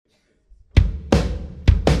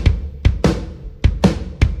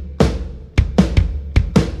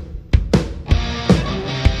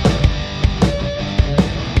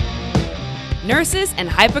Nurses and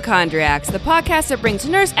Hypochondriacs, the podcast that brings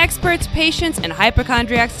nurse experts, patients, and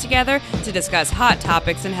hypochondriacs together to discuss hot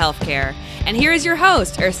topics in healthcare. And here is your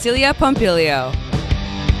host, Ercilia Pompilio.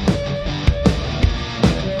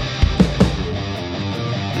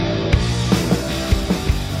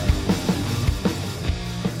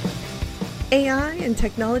 AI and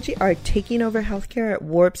technology are taking over healthcare at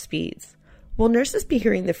warp speeds. Will nurses be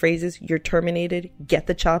hearing the phrases, "You're terminated, get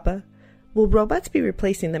the choppa"? Will robots be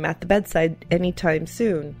replacing them at the bedside anytime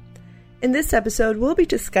soon? In this episode, we'll be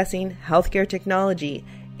discussing healthcare technology,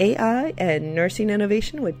 AI, and nursing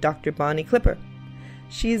innovation with Dr. Bonnie Clipper.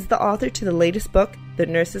 She is the author to the latest book, The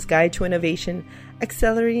Nurse's Guide to Innovation,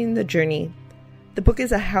 Accelerating the Journey. The book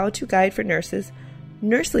is a how-to guide for nurses,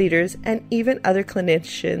 nurse leaders, and even other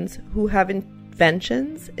clinicians who have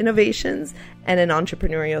inventions, innovations, and an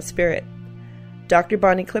entrepreneurial spirit. Dr.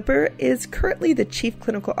 Bonnie Clipper is currently the Chief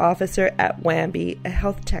Clinical Officer at Wamby, a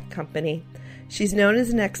health tech company. She's known as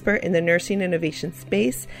an expert in the nursing innovation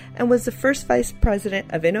space and was the first Vice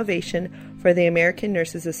President of Innovation for the American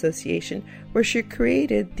Nurses Association, where she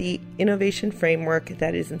created the innovation framework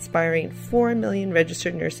that is inspiring 4 million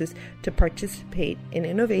registered nurses to participate in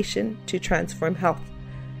innovation to transform health.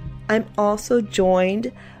 I'm also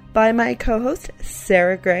joined by my co-host,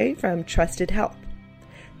 Sarah Gray from Trusted Health.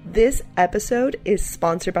 This episode is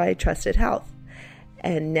sponsored by Trusted Health.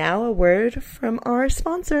 And now a word from our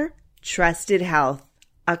sponsor, Trusted Health,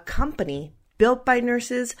 a company built by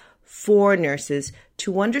nurses for nurses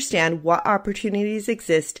to understand what opportunities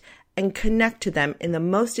exist and connect to them in the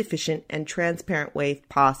most efficient and transparent way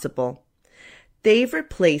possible. They've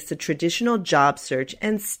replaced the traditional job search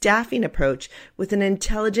and staffing approach with an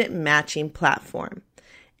intelligent matching platform,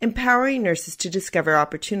 empowering nurses to discover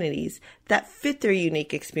opportunities that fit their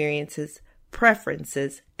unique experiences,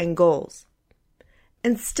 preferences, and goals.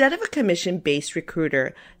 Instead of a commission-based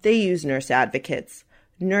recruiter, they use nurse advocates,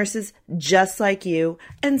 nurses just like you,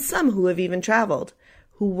 and some who have even traveled,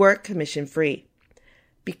 who work commission-free.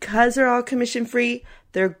 Because they're all commission-free,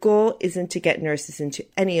 their goal isn't to get nurses into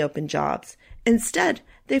any open jobs. Instead,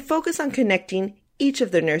 they focus on connecting each of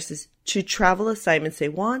their nurses to travel assignments they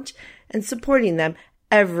want and supporting them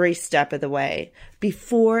every step of the way,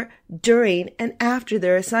 before, during, and after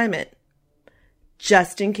their assignment.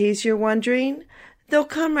 Just in case you're wondering, they'll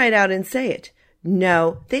come right out and say it.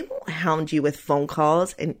 No, they won't hound you with phone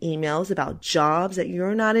calls and emails about jobs that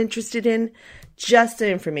you're not interested in, just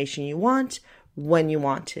the information you want, when you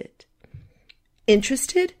want it.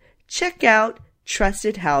 Interested? Check out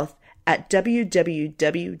Trusted Health at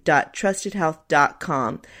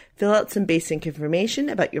www.trustedhealth.com. Fill out some basic information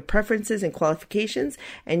about your preferences and qualifications,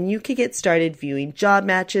 and you can get started viewing job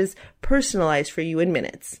matches personalized for you in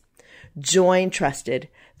minutes. Join Trusted.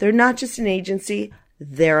 They're not just an agency,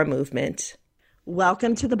 they're a movement.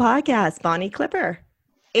 Welcome to the podcast, Bonnie Clipper.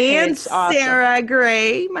 And awesome. Sarah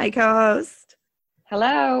Gray, my co-host.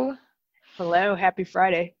 Hello. Hello. Happy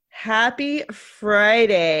Friday. Happy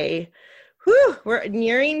Friday. Whew, we're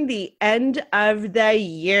nearing the end of the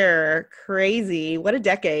year. Crazy. What a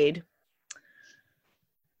decade.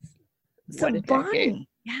 What a decade.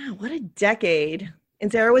 Yeah, what a decade.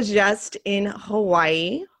 And Sarah was just in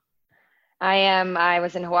Hawaii. I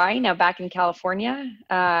was in Hawaii, now back in California.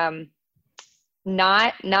 Not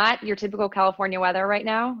your typical California weather right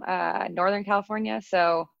now, Northern California.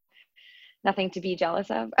 So nothing to be jealous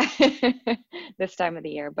of this time of the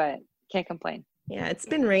year, but can't complain. Yeah, it's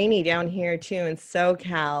been rainy down here too in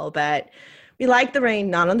SoCal, but we like the rain,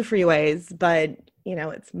 not on the freeways, but you know,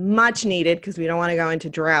 it's much needed because we don't want to go into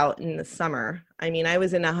drought in the summer. I mean, I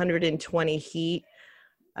was in 120 heat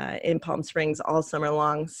in Palm Springs all summer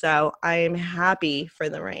long, so I am happy for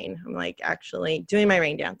the rain. I'm like actually doing my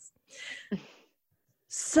rain dance.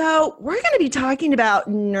 So we're going to be talking about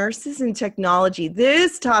nurses and technology.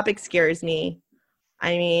 This topic scares me.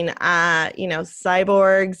 I mean,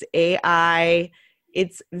 cyborgs, AI,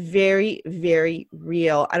 it's very, very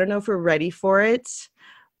real. I don't know if we're ready for it,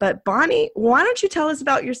 but Bonnie, why don't you tell us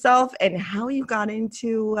about yourself and how you got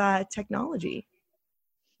into technology?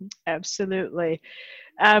 Absolutely.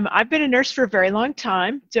 I've been a nurse for a very long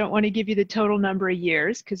time. Don't want to give you the total number of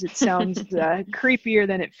years because it sounds creepier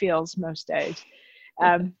than it feels most days.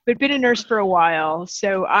 But been a nurse for a while.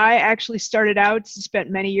 So I actually started out, spent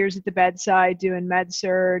many years at the bedside doing med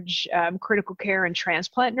surg, critical care and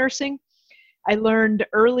transplant nursing. I learned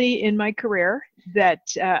early in my career that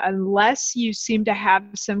unless you seem to have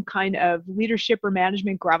some kind of leadership or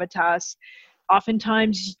management gravitas,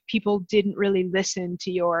 oftentimes people didn't really listen to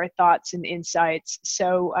your thoughts and insights.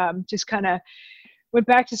 So just kind of went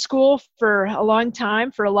back to school for a long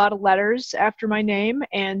time for a lot of letters after my name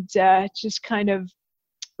and just kind of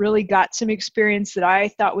really got some experience that I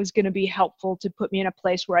thought was going to be helpful to put me in a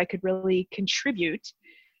place where I could really contribute.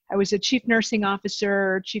 I was a chief nursing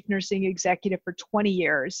officer, chief nursing executive for 20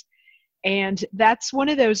 years. And that's one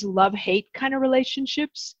of those love-hate kind of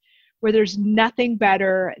relationships where there's nothing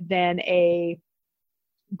better than a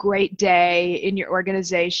great day in your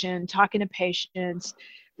organization, talking to patients,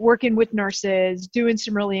 working with nurses, doing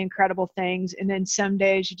some really incredible things. And then some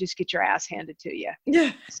days you just get your ass handed to you.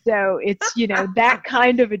 Yeah. So it's, that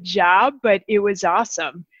kind of a job, but it was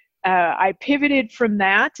awesome. I pivoted from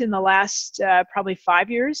that in the last probably 5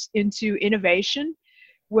 years into innovation.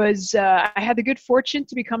 I had the good fortune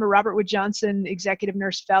to become a Robert Wood Johnson Executive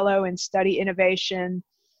Nurse Fellow and study innovation.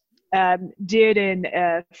 Did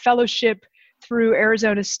a fellowship through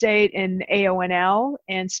Arizona State and AONL,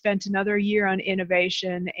 and spent another year on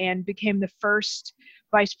innovation and became the first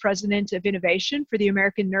vice president of innovation for the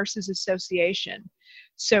American Nurses Association.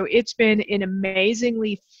 So it's been an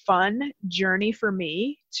amazingly fun journey for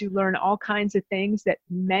me to learn all kinds of things that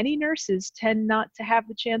many nurses tend not to have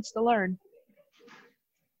the chance to learn.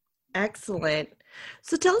 Excellent.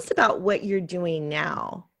 So tell us about what you're doing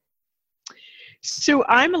now. So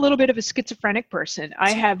I'm a little bit of a schizophrenic person.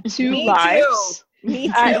 I have two Me lives. Too. Me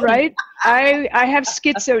too. Right? I have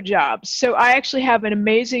schizo jobs. So I actually have an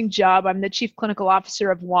amazing job. I'm the chief clinical officer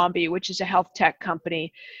of Wombi, which is a health tech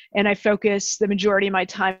company. And I focus the majority of my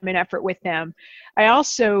time and effort with them. I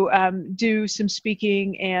also do some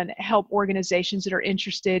speaking and help organizations that are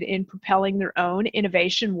interested in propelling their own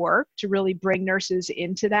innovation work to really bring nurses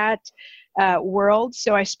into that world.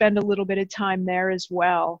 So I spend a little bit of time there as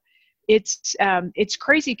well. It's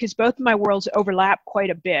crazy because both of my worlds overlap quite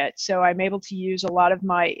a bit. So I'm able to use a lot of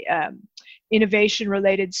my innovation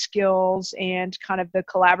related skills and kind of the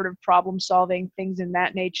collaborative problem solving things in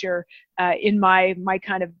that nature in my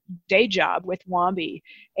kind of day job with Wombi.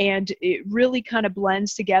 And it really kind of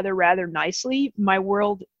blends together rather nicely. My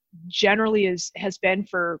world generally has been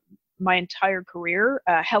for my entire career,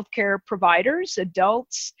 healthcare providers,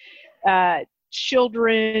 adults,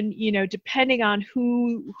 children, depending on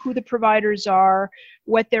who the providers are,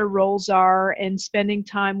 what their roles are, and spending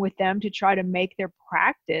time with them to try to make their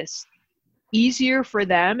practice easier for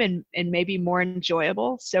them and maybe more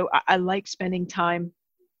enjoyable. So I like spending time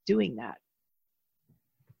doing that.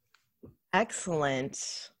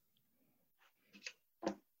 Excellent.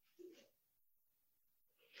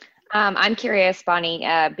 I'm curious, Bonnie,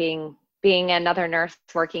 being another nurse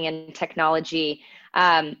working in technology,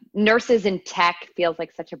 nurses in tech feels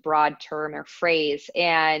like such a broad term or phrase.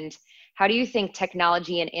 And how do you think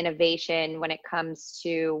technology and innovation, when it comes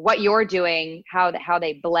to what you're doing, how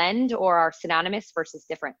they blend or are synonymous versus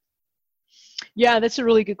different? Yeah, that's a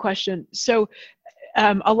really good question. So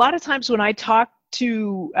a lot of times when I talk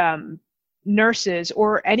to nurses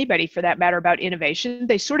or anybody for that matter about innovation,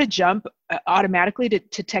 they sort of jump automatically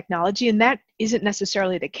to technology, and that isn't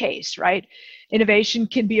necessarily the case, right? Innovation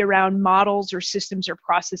can be around models or systems or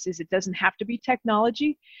processes. It doesn't have to be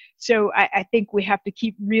technology. So I think we have to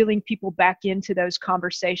keep reeling people back into those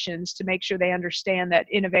conversations to make sure they understand that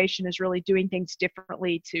innovation is really doing things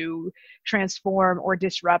differently to transform or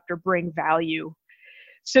disrupt or bring value.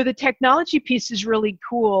 So the technology piece is really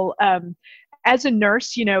cool. As a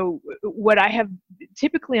nurse, what I have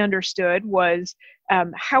typically understood was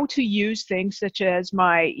how to use things such as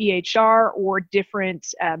my EHR or different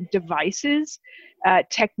devices,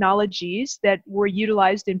 technologies that were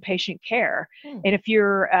utilized in patient care. And if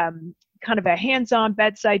you're kind of a hands-on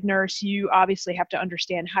bedside nurse, you obviously have to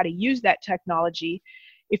understand how to use that technology.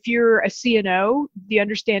 If you're a CNO, the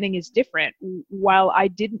understanding is different. While I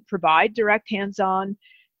didn't provide direct hands-on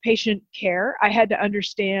patient care, I had to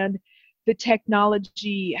understand the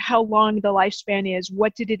technology, how long the lifespan is,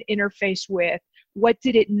 what did it interface with, what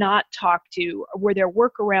did it not talk to, were there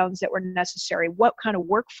workarounds that were necessary, what kind of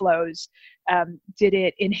workflows did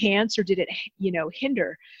it enhance or did it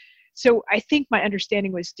hinder. So I think my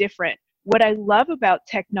understanding was different. What I love about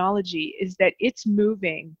technology is that it's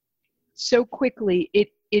moving so quickly.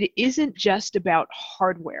 It isn't just about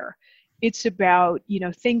hardware. It's about,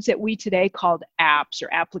 things that we today called apps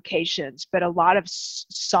or applications, but a lot of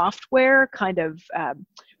software, kind of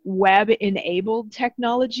web-enabled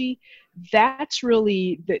technology. That's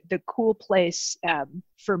really the cool place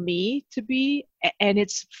for me to be. And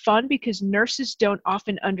it's fun because nurses don't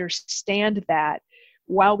often understand that.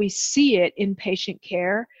 While we see it in patient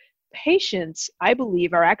care, patients, I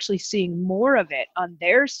believe, are actually seeing more of it on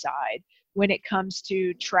their side when it comes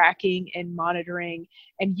to tracking and monitoring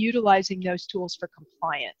and utilizing those tools for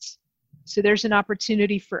compliance. So there's an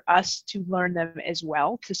opportunity for us to learn them as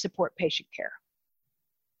well to support patient care.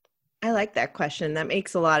 I like that question. That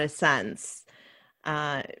makes a lot of sense.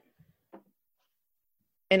 uh,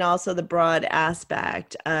 and also the broad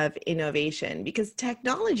aspect of innovation, because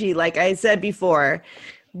technology, like I said before,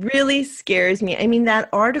 really scares me. I mean, that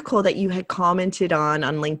article that you had commented on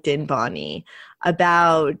LinkedIn, Bonnie,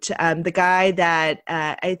 about the guy that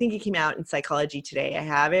I think it came out in Psychology Today. I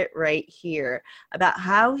have it right here, about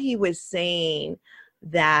how he was saying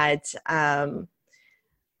that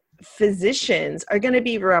physicians are going to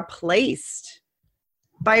be replaced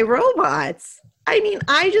by robots. I mean,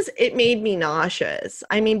 it made me nauseous.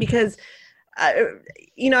 I mean, because,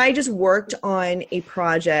 I just worked on a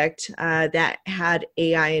project that had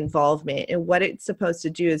AI involvement, and what it's supposed to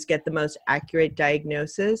do is get the most accurate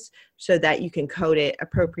diagnosis so that you can code it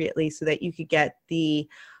appropriately so that you could get the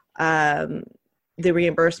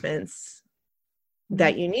reimbursements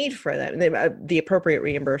that you need for them, the appropriate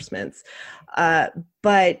reimbursements.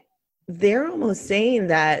 But they're almost saying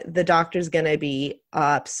that the doctor's going to be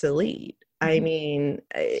obsolete. I mean,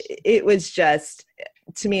 it was just,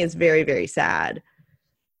 to me, it's very, very sad.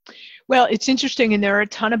 Well, it's interesting, and there are a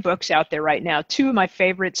ton of books out there right now. Two of my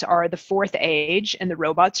favorites are The Fourth Age and The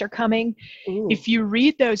Robots Are Coming. Ooh. If you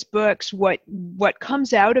read those books, what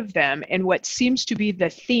comes out of them and what seems to be the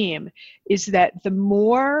theme is that the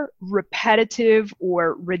more repetitive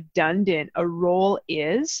or redundant a role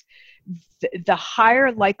is, the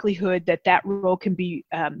higher likelihood that that role can be,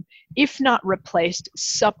 if not replaced,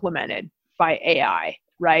 supplemented by AI,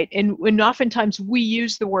 right? And oftentimes we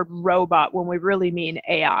use the word robot when we really mean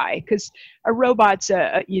AI, because a robot's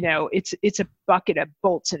it's a bucket of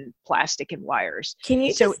bolts and plastic and wires. Can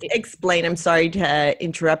you just explain? I'm sorry to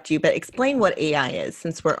interrupt you, but explain what AI is,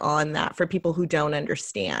 since we're on that, for people who don't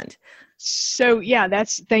understand. So yeah,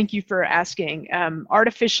 thank you for asking.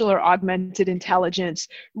 Artificial or augmented intelligence,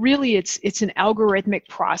 really it's an algorithmic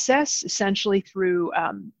process, essentially through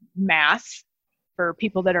math, for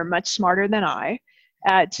people that are much smarter than I,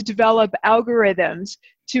 to develop algorithms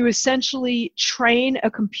to essentially train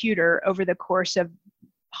a computer over the course of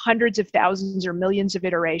hundreds of thousands or millions of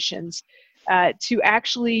iterations to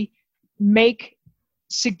actually make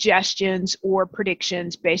suggestions or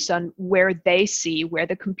predictions based on where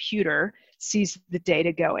the computer sees the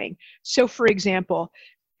data going. So for example,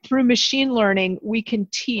 through machine learning, we can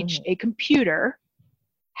teach a computer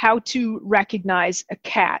how to recognize a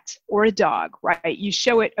cat or a dog, right? You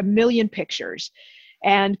show it a million pictures,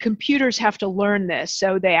 and computers have to learn this.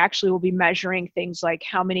 So they actually will be measuring things like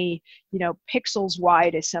how many, pixels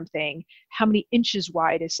wide is something, how many inches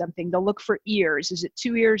wide is something. They'll look for ears. Is it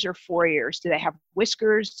 2 ears or 4 ears? Do they have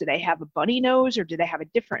whiskers? Do they have a bunny nose, or do they have a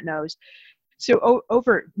different nose? So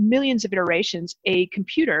over millions of iterations, a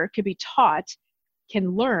computer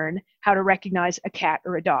can learn how to recognize a cat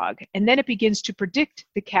or a dog. And then it begins to predict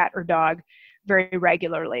the cat or dog very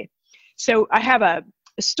regularly. So I have a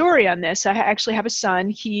story on this. I actually have a son.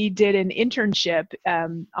 He did an internship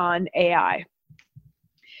on AI.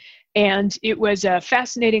 And it was a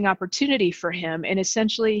fascinating opportunity for him. And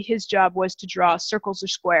essentially his job was to draw circles or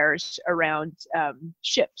squares around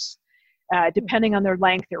ships, depending on their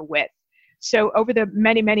length or width. So over the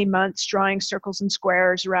many, many months drawing circles and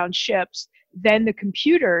squares around ships, then the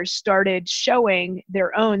computers started showing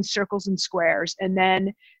their own circles and squares. And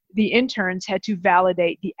then the interns had to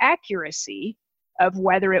validate the accuracy of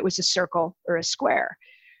whether it was a circle or a square.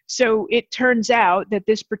 So it turns out that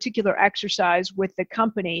this particular exercise with the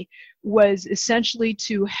company was essentially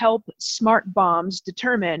to help smart bombs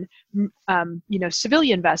determine,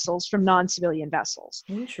 civilian vessels from non-civilian vessels.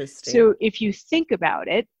 Interesting. So if you think about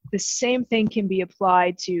it, the same thing can be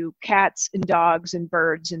applied to cats and dogs and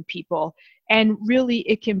birds and people. And really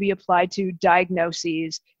it can be applied to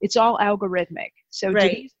diagnoses. It's all algorithmic. So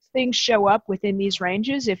right. Do these things show up within these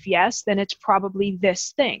ranges? If yes, then it's probably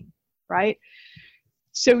this thing, right?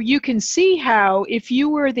 So you can see how if you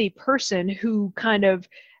were the person who kind of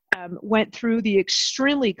went through the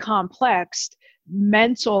extremely complex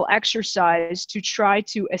mental exercise to try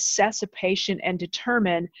to assess a patient and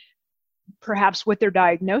determine perhaps what their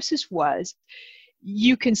diagnosis was,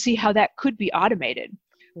 you can see how that could be automated.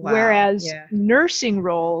 Wow. Whereas nursing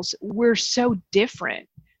roles, we're so different.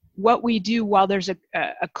 What we do, while there's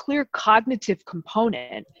a clear cognitive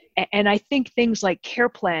component, and I think things like care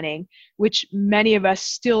planning, which many of us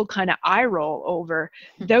still kind of eye roll over,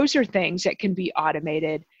 those are things that can be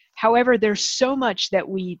automated. However, there's so much that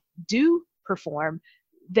we do perform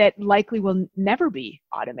that likely will never be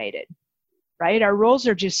automated, right? Our roles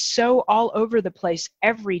are just so all over the place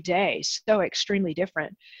every day, so extremely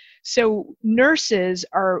different. So nurses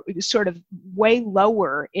are sort of way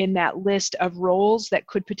lower in that list of roles that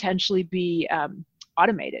could potentially be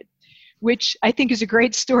automated, which I think is a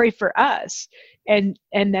great story for us. And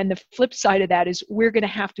then the flip side of that is we're going to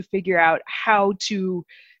have to figure out how to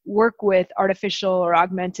work with artificial or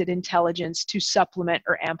augmented intelligence to supplement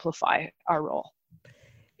or amplify our role.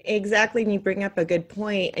 Exactly. And you bring up a good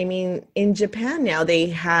point. I mean, in Japan now, they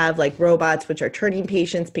have like robots, which are turning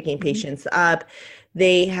patients, picking patients up.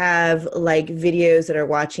 They have like videos that are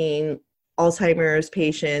watching Alzheimer's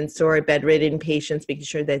patients or bedridden patients, making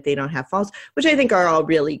sure that they don't have falls, which I think are all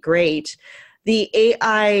really great. The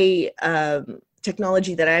AI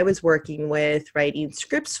technology that I was working with, writing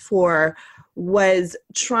scripts for, was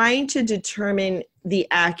trying to determine the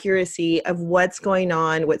accuracy of what's going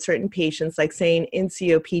on with certain patients, like saying in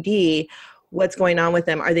COPD, what's going on with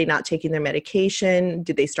them. Are they not taking their medication?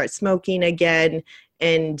 Did they start smoking again?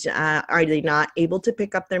 And are they not able to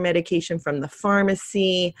pick up their medication from the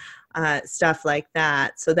pharmacy? Stuff like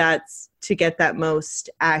that. So that's to get that most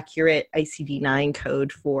accurate ICD-9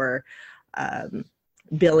 code for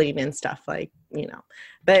billing and stuff, like, you know.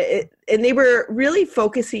 And they were really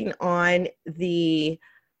focusing on the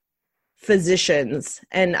physicians,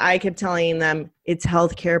 and I kept telling them it's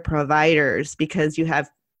healthcare providers, because you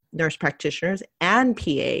have nurse practitioners and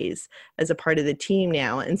PAs as a part of the team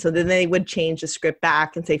now. And so then they would change the script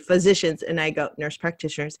back and say physicians, and I go nurse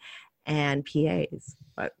practitioners and PAs.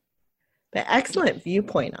 But excellent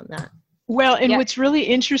viewpoint on that. Well, and what's really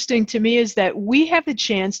interesting to me is that we have the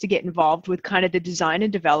chance to get involved with kind of the design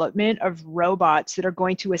and development of robots that are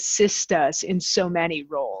going to assist us in so many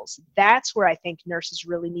roles. That's where I think nurses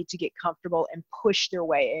really need to get comfortable and push their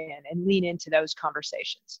way in and lean into those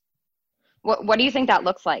conversations. What do you think that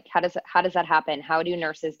looks like? How does that happen? How do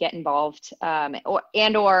nurses get involved,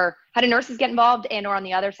 or how do nurses get involved, and or on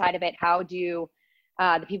the other side of it, how do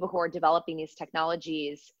the people who are developing these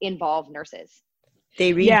technologies involve nurses?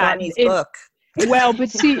 They read Bonnie's book. Well, but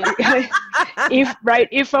see,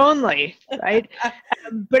 if only, right?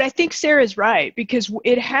 But I think Sarah's right, because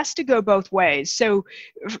it has to go both ways. So,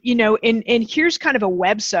 you know, and here's kind of a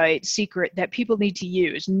website secret that people need to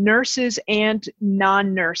use: nurses and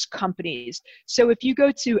non-nurse companies. So if you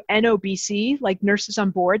go to NOBC, like Nurses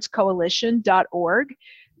on Boards Coalition.org,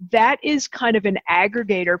 that is kind of an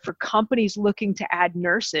aggregator for companies looking to add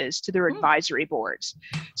nurses to their advisory boards.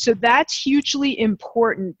 So that's hugely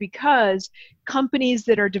important, because companies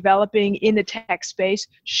that are developing in the tech space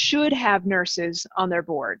should have nurses on their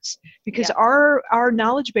boards, because our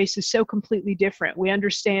knowledge base is so completely different. We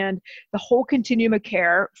understand the whole continuum of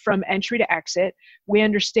care from entry to exit. We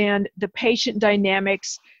understand the patient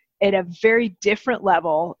dynamics at a very different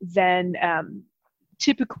level than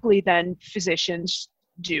typically than physicians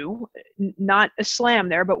do. Not a slam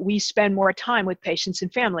there, but we spend more time with patients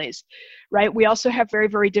and families, right? We also have very,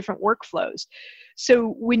 very different workflows.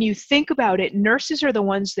 So when you think about it, nurses are the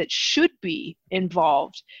ones that should be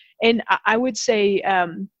involved. And I would say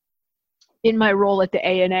in my role at the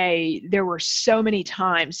ANA, there were so many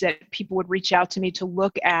times that people would reach out to me to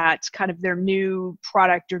look at kind of their new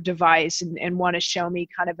product or device and want to show me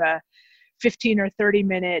kind of a 15 or 30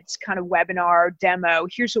 minutes kind of webinar demo.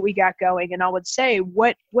 Here's what we got going. And I would say,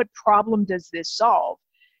 what problem does this solve?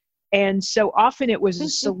 And so often it was a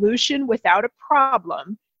solution without a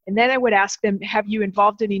problem. And then I would ask them, have you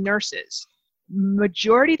involved any nurses?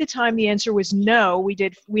 Majority of the time, the answer was no.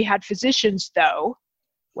 We had physicians though.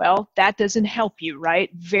 Well, that doesn't help you, right?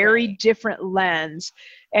 Very different lens.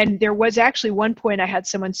 And there was actually one point I had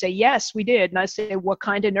someone say, yes, we did. And I say, what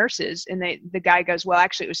kind of nurses? And the guy goes, well,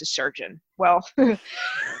 actually, it was a surgeon. Well, well,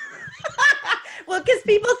 because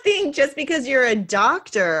people think just because you're a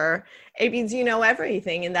doctor, it means you know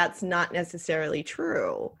everything. And that's not necessarily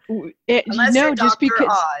true. Unless you're just Dr.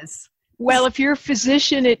 because. Oz. Well, if you're a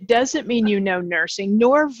physician, it doesn't mean you know nursing,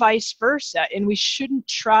 nor vice versa. And we shouldn't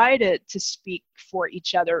try to speak for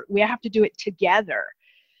each other. We have to do it together.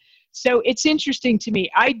 So it's interesting to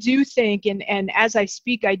me. I do think, and as I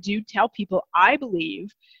speak, I do tell people, I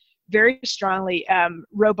believe very strongly,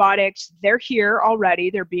 robotics, they're here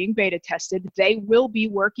already. They're being beta tested. They will be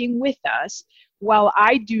working with us. While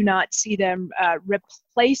I do not see them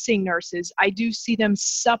replacing nurses, I do see them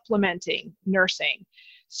supplementing nursing.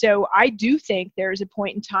 So I do think there's a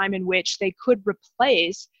point in time in which they could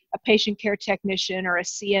replace a patient care technician or a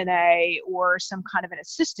CNA or some kind of an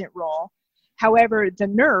assistant role. However, the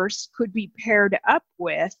nurse could be paired up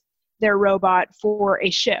with their robot for a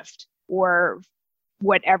shift or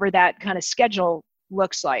whatever that kind of schedule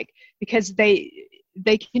looks like, because they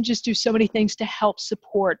can just do so many things to help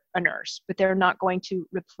support a nurse, but they're not going to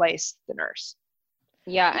replace the nurse.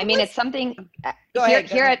 Yeah, I mean, it's something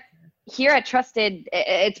here at Trusted,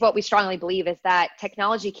 it's what we strongly believe is that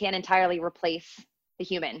technology can't entirely replace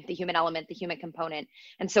the human element, the human component.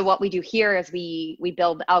 And so what we do here is we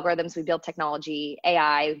build algorithms, we build technology,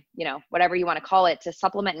 AI, whatever you want to call it, to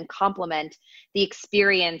supplement and complement the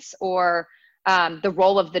experience or the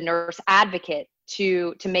role of the nurse advocate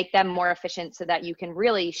to make them more efficient, so that you can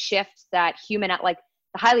really shift that human, like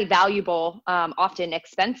the highly valuable, often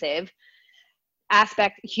expensive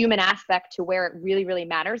human aspect, to where it really, really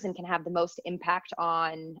matters and can have the most impact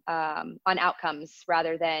on outcomes,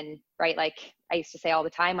 rather than, right? Like I used to say all the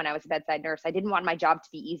time when I was a bedside nurse, I didn't want my job to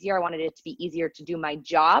be easier. I wanted it to be easier to do my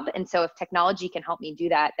job. And so if technology can help me do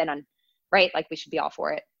that, then like we should be all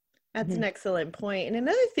for it. That's an excellent point. And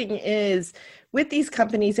another thing is, with these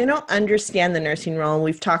companies, they don't understand the nursing role. And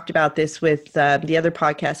we've talked about this with the other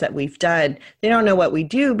podcasts that we've done. They don't know what we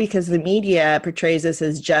do because the media portrays us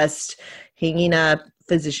as just hanging up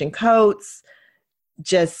physician coats,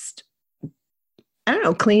 just, I don't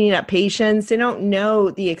know, cleaning up patients. They don't know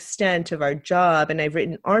the extent of our job. And I've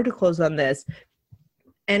written articles on this.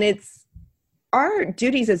 And it's our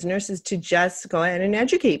duties as nurses to just go ahead and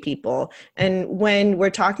educate people. And when we're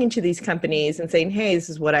talking to these companies and saying, hey, this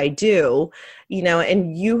is what I do,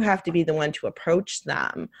 and you have to be the one to approach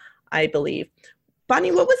them, I believe.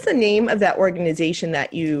 Bonnie, what was the name of that organization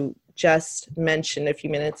that you just mentioned a few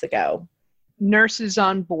minutes ago? Nurses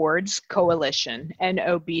on Boards Coalition,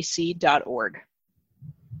 NOBC.org.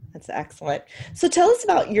 That's excellent. So tell us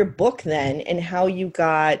about your book then, and how you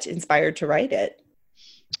got inspired to write it.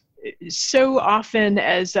 So often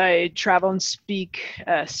as I travel and speak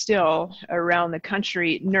still around the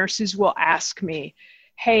country, nurses will ask me,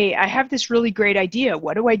 hey, I have this really great idea.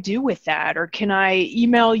 What do I do with that? Or can I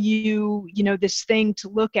email you, this thing to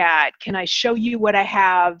look at? Can I show you what I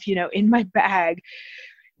have, in my bag?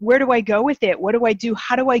 Where do I go with it? What do I do?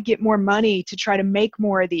 How do I get more money to try to make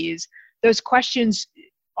more of these? Those questions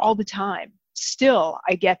all the time. Still,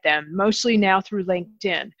 I get them, mostly now through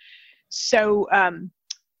LinkedIn. So,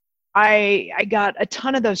 I got a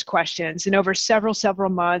ton of those questions, and over several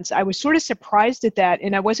months, I was sort of surprised at that,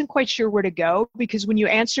 and I wasn't quite sure where to go, because when you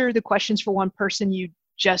answer the questions for one person, you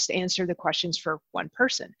just answer the questions for one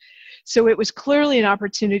person. So it was clearly an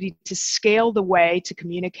opportunity to scale the way to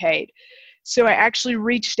communicate. So I actually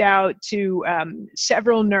reached out to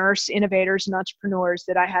several nurse innovators and entrepreneurs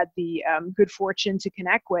that I had the good fortune to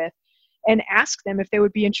connect with, and asked them if they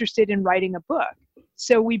would be interested in writing a book.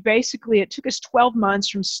 So it took us 12 months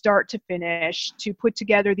from start to finish to put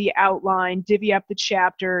together the outline, divvy up the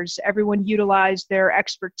chapters. Everyone utilized their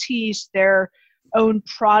expertise, their own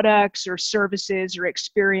products or services or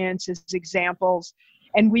experience as examples.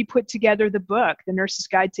 And we put together the book, The Nurse's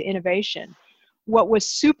Guide to Innovation. What was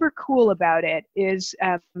super cool about it is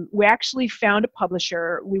we actually found a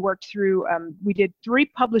publisher. We worked through, we did 3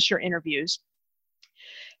 publisher interviews.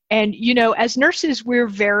 And, as nurses, we're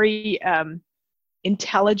very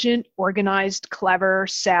intelligent, organized, clever,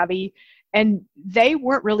 savvy, and they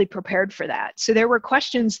weren't really prepared for that. So there were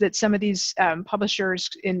questions that some of these publishers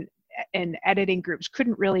in editing groups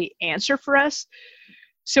couldn't really answer for us.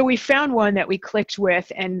 So we found one that we clicked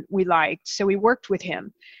with and we liked. So we worked with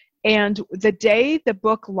him. And the day the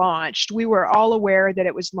book launched, we were all aware that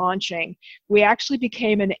it was launching. We actually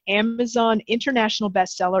became an Amazon international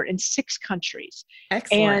bestseller in 6 countries.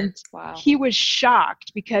 Excellent. And wow. He was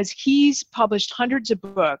shocked because he's published hundreds of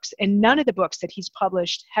books, and none of the books that he's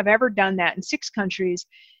published have ever done that in 6 countries.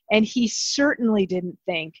 And he certainly didn't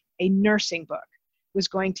think a nursing book was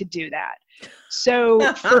going to do that.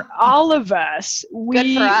 So for all of us,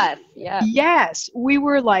 good for us. Yeah. Yes, we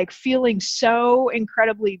were like feeling so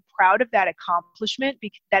incredibly proud of that accomplishment,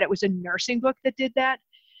 that it was a nursing book that did that.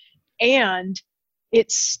 And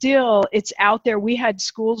it's out there. We had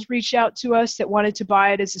schools reach out to us that wanted to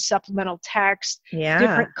buy it as a supplemental text,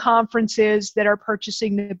 different conferences that are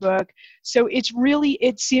purchasing the book. So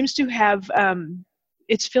it seems to have,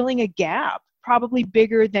 it's filling a gap, probably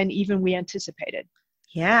bigger than even we anticipated.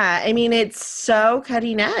 Yeah, I mean, it's so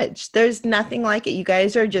cutting edge. There's nothing like it. You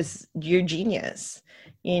guys are you're genius.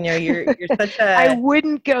 You're such a... I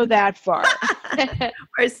wouldn't go that far.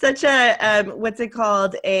 Or such a, what's it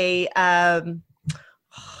called? I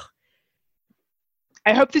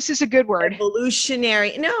hope this is a good word.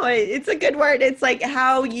 Evolutionary. No, it's a good word. It's like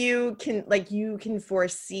how you can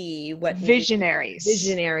foresee what... Visionaries.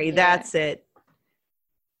 Visionary, yeah. That's it.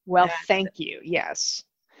 Well, thank you. Yes.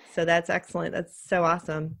 So that's excellent. That's so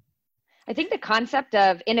awesome. I think the concept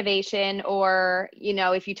of innovation, or,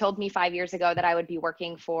 if you told me 5 years ago that I would be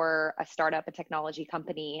working for a startup, a technology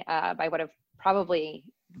company, I would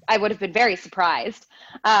have been very surprised.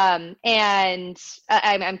 And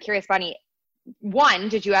I'm curious, Bonnie, one,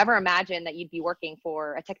 did you ever imagine that you'd be working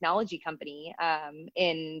for a technology company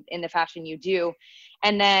in the fashion you do?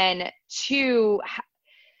 And then two,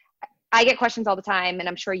 I get questions all the time, and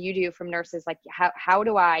I'm sure you do, from nurses, like, how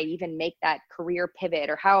do I even make that career pivot?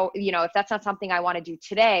 Or how, if that's not something I want to do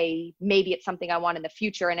today, maybe it's something I want in the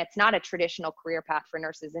future. And it's not a traditional career path for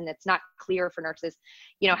nurses, and it's not clear for nurses,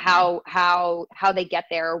 how they get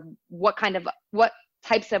there, what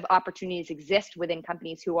types of opportunities exist within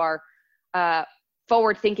companies who are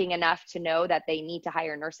forward thinking enough to know that they need to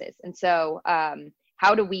hire nurses. And so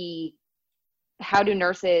how do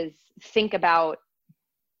nurses think about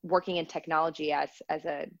working in technology as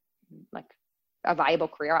a viable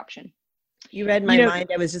career option? You read my mind.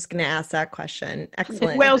 I was just going to ask that question.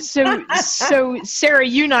 Excellent. Well, so Sarah,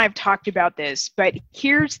 you and I have talked about this, but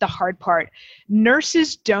here's the hard part.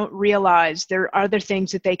 Nurses don't realize there are other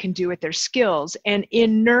things that they can do with their skills. And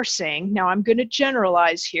in nursing, now I'm going to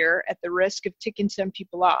generalize here at the risk of ticking some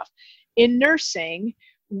people off. In nursing,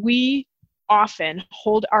 we often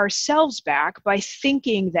hold ourselves back by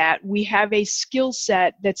thinking that we have a skill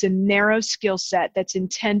set that's a narrow skill set that's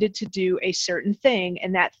intended to do a certain thing,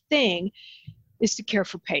 and that thing is to care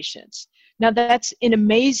for patients. Now, that's an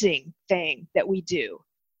amazing thing that we do,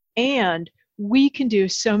 and we can do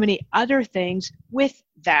so many other things with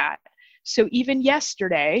that. So even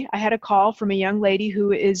yesterday, I had a call from a young lady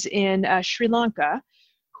who is in Sri Lanka,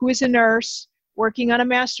 who is a nurse working on a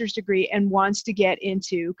master's degree and wants to get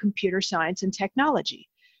into computer science and technology.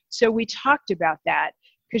 So we talked about that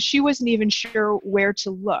because she wasn't even sure where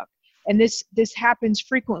to look. And this happens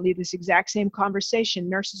frequently, this exact same conversation.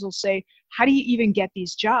 Nurses will say, how do you even get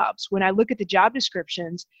these jobs? When I look at the job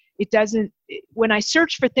descriptions, when I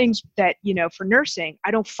search for things that, for nursing,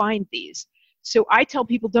 I don't find these. So I tell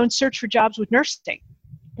people, don't search for jobs with nursing.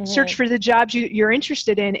 Mm-hmm. Search for the jobs you're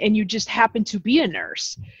interested in, and you just happen to be a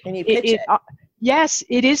nurse. And you pitch it. Yes,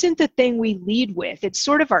 it isn't the thing we lead with. It's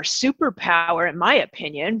sort of our superpower, in my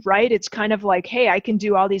opinion, right? It's kind of like, hey, I can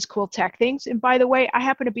do all these cool tech things. And by the way, I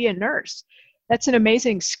happen to be a nurse. That's an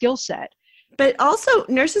amazing skill set. But also,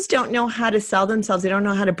 nurses don't know how to sell themselves. They don't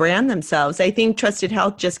know how to brand themselves. I think Trusted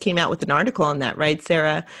Health just came out with an article on that, right,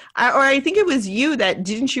 Sarah? I think it was you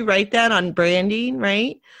didn't you write that on branding,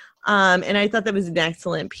 right? And I thought that was an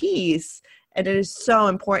excellent piece. And it is so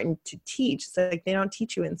important to teach. It's like they don't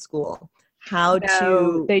teach you in school how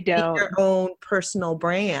to make your own personal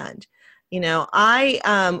brand.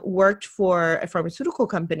 I worked for a pharmaceutical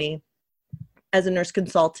company as a nurse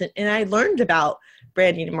consultant, and I learned about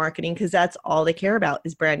branding and marketing because that's all they care about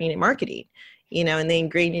is branding and marketing, and they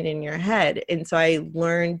ingrain it in your head. And so I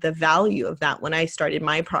learned the value of that when I started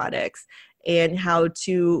my products and how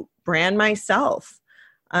to brand myself.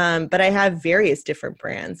 But I have various different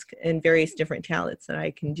brands and various different talents that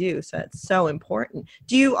I can do. So that's so important.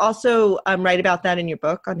 Do you also write about that in your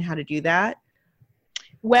book on how to do that?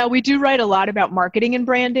 Well, we do write a lot about marketing and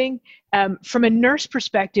branding. From a nurse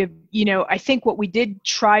perspective, I think what we did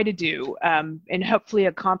try to do and hopefully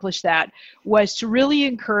accomplish that was to really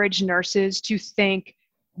encourage nurses to think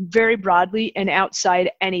very broadly and outside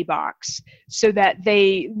any box so that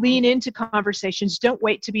they lean into conversations. Don't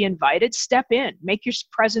wait to be invited. Step in, make your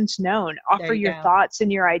presence known, offer your thoughts and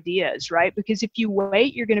your ideas, right? Because if you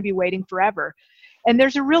wait, you're going to be waiting forever. And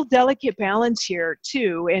there's a real delicate balance here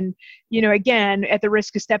too. And, again, at the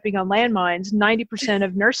risk of stepping on landmines, 90%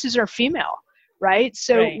 of nurses are female, right?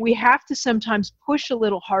 So we have to sometimes push a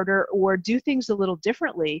little harder or do things a little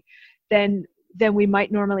differently than we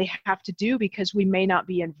might normally have to do because we may not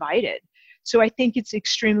be invited. So I think it's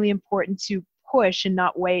extremely important to push and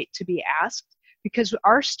not wait to be asked, because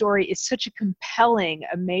our story is such a compelling,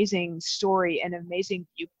 amazing story and amazing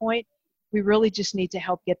viewpoint. We really just need to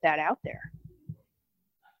help get that out there.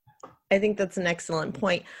 I think that's an excellent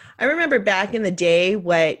point. I remember back in the day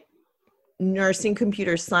what nursing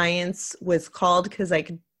computer science was called, because I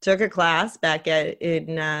took a class back at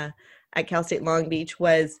Cal State Long Beach,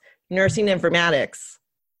 was nursing informatics.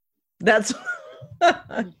 That's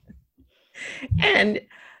and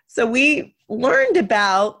so we learned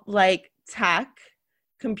about tech,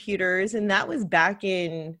 computers, and that was back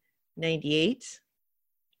in 98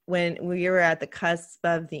 when we were at the cusp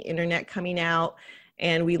of the internet coming out,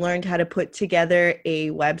 and we learned how to put together a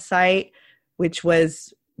website, which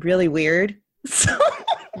was really weird. So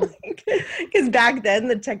because back then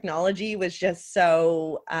the technology was just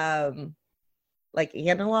so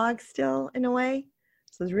analog still in a way.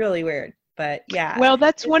 So it's really weird, but yeah. Well,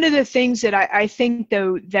 that's one of the things that I think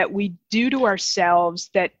though that we do to ourselves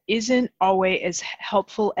that isn't always as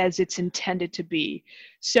helpful as it's intended to be.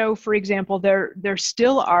 So for example, there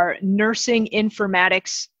still are nursing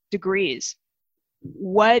informatics degrees.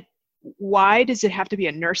 What why does it have to be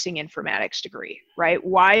a nursing informatics degree, right?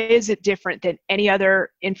 Why is it different than any other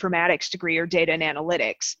informatics degree or data and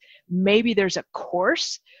analytics? Maybe there's a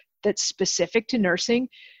course that's specific to nursing,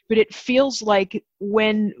 but it feels like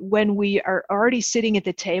when we are already sitting at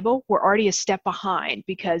the table, we're already a step behind,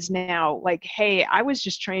 because now, like, hey, I was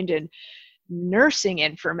just trained in nursing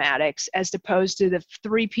informatics as opposed to the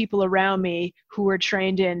 3 people around me who were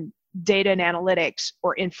trained in data and analytics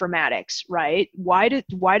or informatics, right? Why does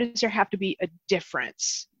there have to be a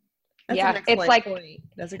difference? It's like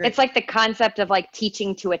it's like the concept of like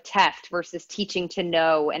teaching to a test versus teaching to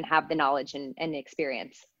know and have the knowledge and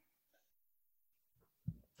experience.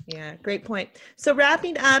 Yeah, great point. So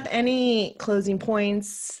wrapping up, any closing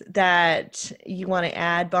points that you want to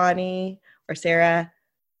add, Bonnie or Sarah?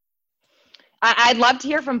 I'd love to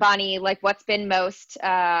hear from Bonnie, like what's been most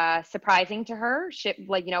surprising to her,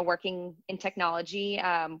 working in technology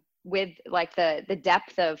with like the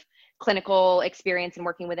depth of clinical experience and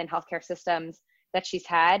working within healthcare systems that she's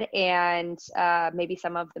had, and maybe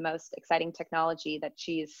some of the most exciting technology that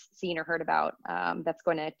she's seen or heard about that's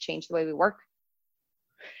going to change the way we work.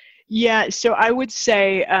 Yeah, so I would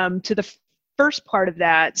say to the first part of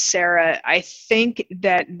that, Sarah, I think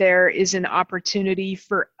that there is an opportunity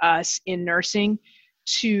for us in nursing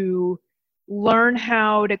to learn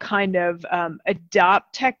how to kind of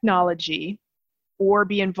adopt technology or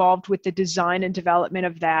be involved with the design and development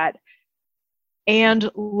of that, and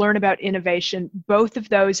learn about innovation, both of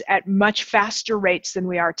those at much faster rates than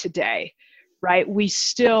we are today. Right? We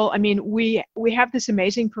still, we have this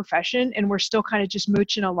amazing profession and we're still kind of just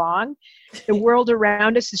mooching along. The world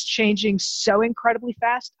around us is changing so incredibly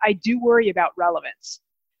fast. I do worry about relevance.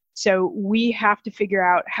 So we have to figure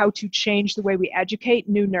out how to change the way we educate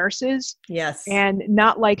new nurses. Yes. And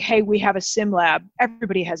not like, hey, we have a sim lab.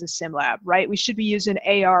 Everybody has a sim lab, right? We should be using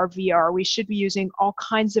AR, VR. We should be using all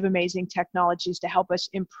kinds of amazing technologies to help us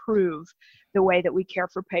improve the way that we care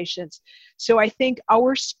for patients. So I think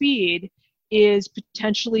our speed is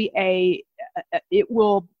potentially it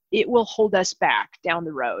will hold us back down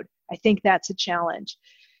the road. I think that's a challenge.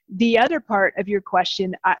 The other part of your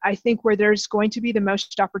question, I think where there's going to be the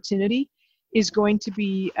most opportunity is going to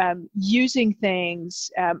be using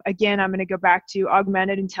things, again, I'm going to go back to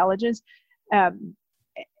augmented intelligence and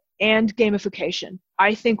gamification.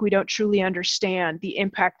 I think we don't truly understand the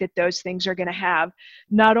impact that those things are going to have,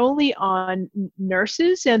 not only on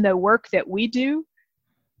nurses and the work that we do,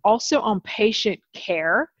 also on patient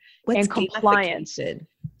care and compliance.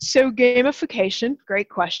 So gamification, great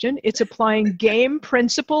question. It's applying game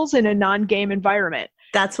principles in a non-game environment.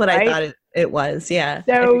 That's what I thought it was, yeah.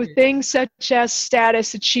 So things such as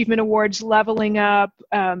status, achievement awards, leveling up,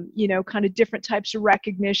 kind of different types of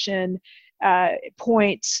recognition,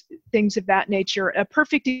 points, things of that nature. A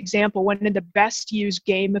perfect example, one of the best used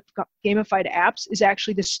gamified apps is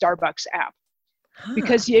actually the Starbucks app.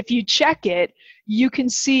 Because if you check it, you can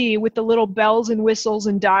see with the little bells and whistles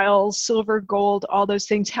and dials, silver, gold, all those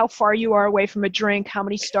things, how far you are away from a drink, how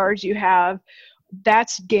many stars you have.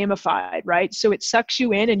 That's gamified, right? So it sucks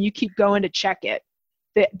you in and you keep going to check it.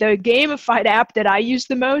 The gamified app that I use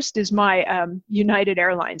the most is my United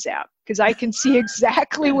Airlines app, because I can see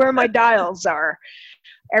exactly where my dials are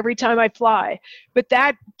every time I fly. But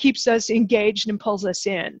that keeps us engaged and pulls us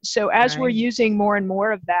in. So as we're using more and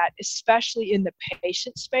more of that, especially in the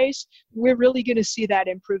patient space, we're really going to see that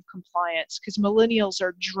improve compliance, because millennials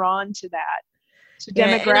are drawn to that. So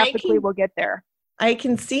demographically, we'll get there. I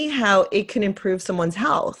can see how it can improve someone's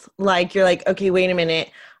health. Like, you're like, okay, wait a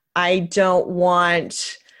minute. I don't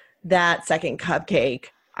want that second cupcake.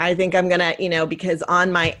 I think I'm going to, because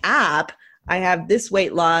on my app, I have this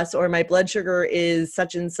weight loss, or my blood sugar is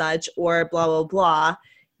such and such, or blah, blah, blah,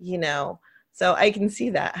 So I can see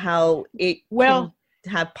that, how it can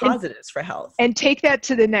have positives for health. And take that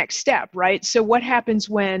to the next step, right? So what happens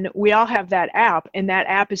when we all have that app, and that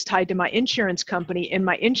app is tied to my insurance company, and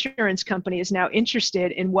my insurance company is now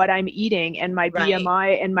interested in what I'm eating and my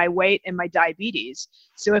BMI and my weight and my diabetes.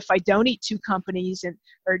 So if I don't eat 2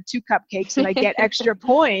 or 2 cupcakes and I get extra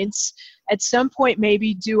points, at some point,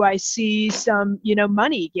 maybe do I see some,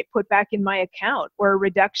 money get put back in my account, or a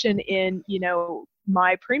reduction in,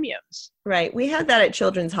 my premiums. Right. We had that at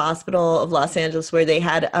Children's Hospital of Los Angeles, where they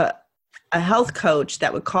had a health coach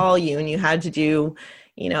that would call you, and you had to do,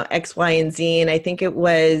 X, Y, and Z. And I think it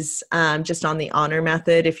was just on the honor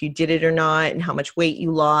method, if you did it or not, and how much weight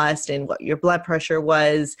you lost and what your blood pressure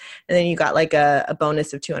was. And then you got like a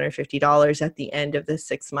bonus of $250 at the end of the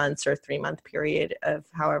 6 months or 3-month period of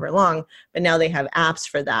however long. But now they have apps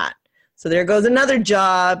for that. So there goes another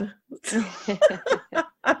job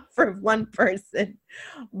for one person.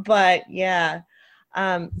 But yeah,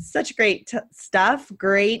 Such great stuff,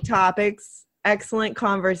 great topics, excellent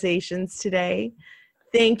conversations today.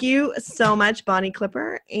 Thank you so much, Bonnie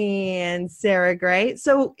Clipper and Sarah Gray.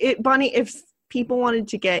 So, Bonnie, if people wanted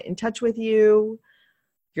to get in touch with you,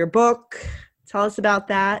 your book, tell us about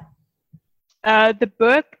that. The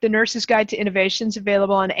book, The Nurse's Guide to Innovation, is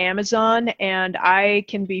available on Amazon, and I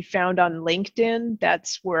can be found on LinkedIn.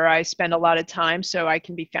 That's where I spend a lot of time, so I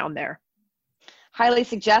can be found there. Highly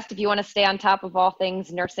suggest if you want to stay on top of all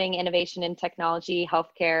things nursing, innovation and technology,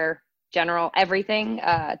 healthcare, general, everything,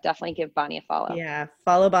 definitely give Bonnie a follow. Yeah,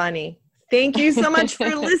 follow Bonnie. Thank you so much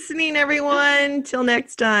for listening, everyone. Till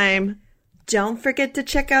next time. Don't forget to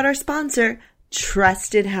check out our sponsor,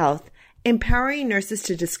 Trusted Health, empowering nurses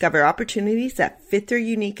to discover opportunities that fit their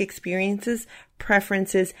unique experiences,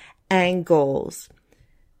 preferences, and goals.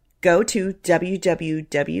 Go to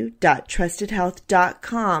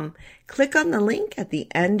www.trustedhealth.com. Click on the link at the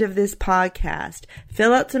end of this podcast.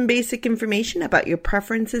 Fill out some basic information about your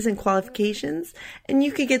preferences and qualifications, and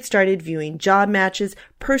you can get started viewing job matches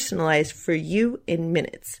personalized for you in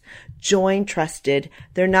minutes. Join Trusted.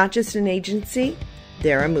 They're not just an agency,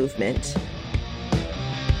 they're a movement.